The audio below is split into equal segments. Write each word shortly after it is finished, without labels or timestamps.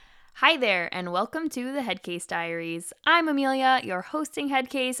Hi there, and welcome to the Headcase Diaries. I'm Amelia, your hosting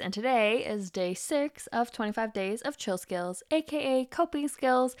Headcase, and today is day 6 of 25 days of chill skills, aka coping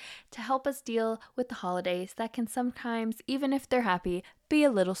skills, to help us deal with the holidays that can sometimes, even if they're happy, be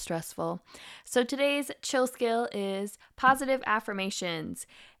a little stressful. So today's chill skill is positive affirmations,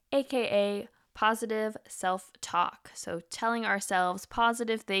 aka positive self-talk. So telling ourselves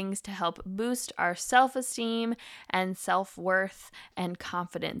positive things to help boost our self-esteem and self-worth and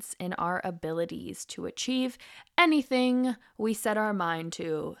confidence in our abilities to achieve anything we set our mind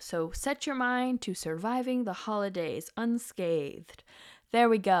to. So set your mind to surviving the holidays unscathed. There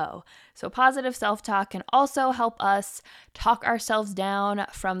we go. So positive self-talk can also help us talk ourselves down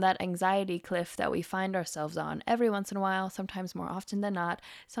from that anxiety cliff that we find ourselves on every once in a while, sometimes more often than not,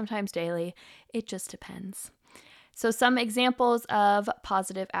 sometimes daily. It just depends. So some examples of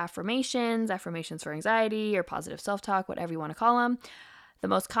positive affirmations for anxiety or positive self-talk, whatever you want to call them. The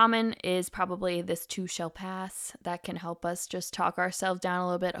most common is probably this too shall pass. That can help us just talk ourselves down a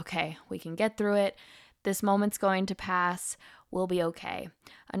little bit. Okay, we can get through it. This moment's going to pass. We'll be okay.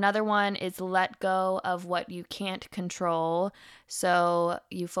 Another one is let go of what you can't control. So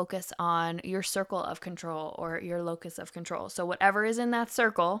you focus on your circle of control or your locus of control. So whatever is in that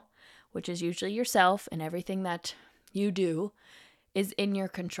circle, which is usually yourself and everything that you do, is in your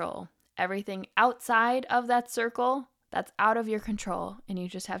control. Everything outside of that circle, that's out of your control. And you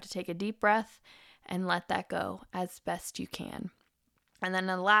just have to take a deep breath and let that go as best you can. And then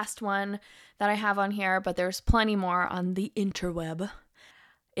the last one that I have on here, but there's plenty more on the interweb,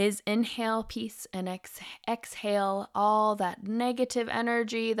 is inhale peace and exhale all that negative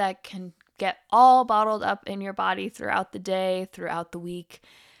energy that can get all bottled up in your body throughout the day, throughout the week,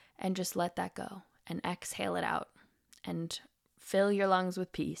 and just let that go and exhale it out and fill your lungs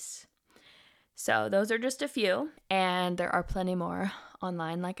with peace. So those are just a few, and there are plenty more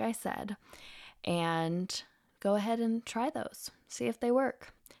online, like I said. And go ahead and try those. See if they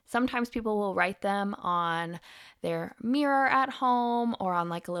work. Sometimes people will write them on their mirror at home or on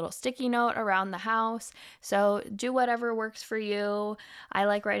like a little sticky note around the house. So do whatever works for you. I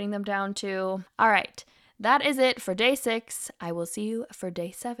like writing them down too. All right, that is it for day 6. I will see you for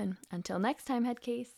day 7. Until next time, Headcase.